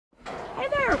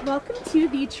Welcome to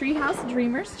the Treehouse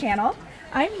Dreamers channel.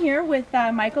 I'm here with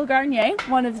Michael Garnier,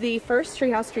 one of the first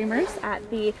Treehouse Dreamers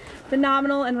at the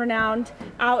phenomenal and renowned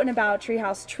Out and About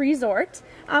Treehouse Treesort.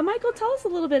 Michael, tell us a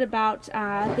little bit about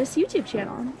this YouTube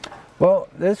channel. Well,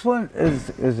 this one is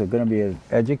going to be an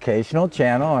educational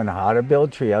channel on how to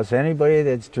build treehouse. Anybody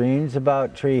that dreams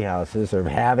about treehouses or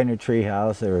having a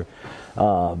treehouse or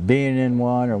being in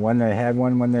one or when they had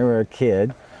one when they were a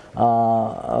kid,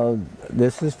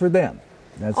 this is for them.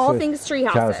 That's all things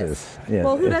treehouses. Yes.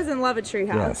 Well, who doesn't love a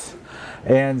treehouse? Yes.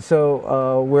 And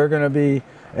so we're going to be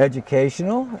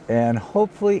educational and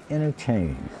hopefully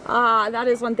entertaining. That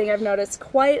is one thing I've noticed.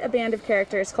 Quite a band of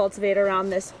characters cultivate around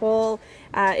this whole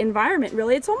environment,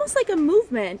 really. It's almost like a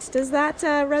movement. Does that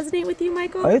resonate with you,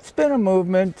 Michael? It's been a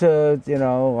movement, over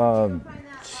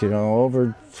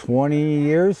 20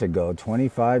 years ago,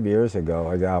 25 years ago,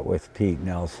 I got with Pete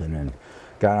Nelson and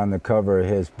got on the cover of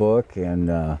his book.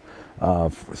 And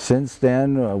since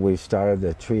then, we've started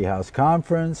the Treehouse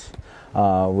Conference.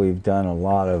 We've done a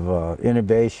lot of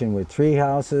innovation with tree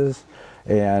houses,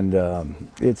 and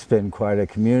it's been quite a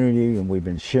community, and we've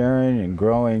been sharing and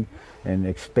growing and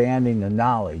expanding the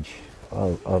knowledge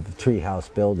of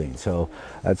treehouse building. So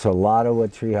that's a lot of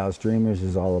what Treehouse Dreamers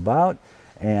is all about.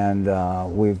 And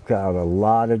we've got a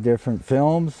lot of different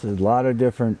films,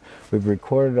 we've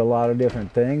recorded a lot of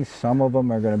different things. Some of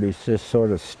them are going to be just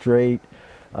sort of straight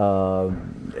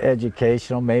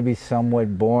educational, maybe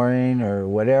somewhat boring or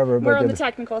whatever. We're on the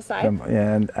technical side.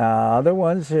 And other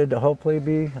ones should hopefully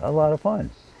be a lot of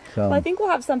fun. So. Well, I think we'll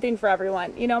have something for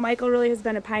everyone. You know, Michael really has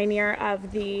been a pioneer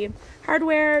of the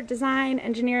hardware, design,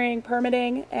 engineering,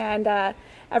 permitting, and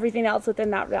everything else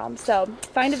within that realm. So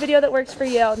find a video that works for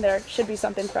you, and there should be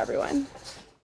something for everyone.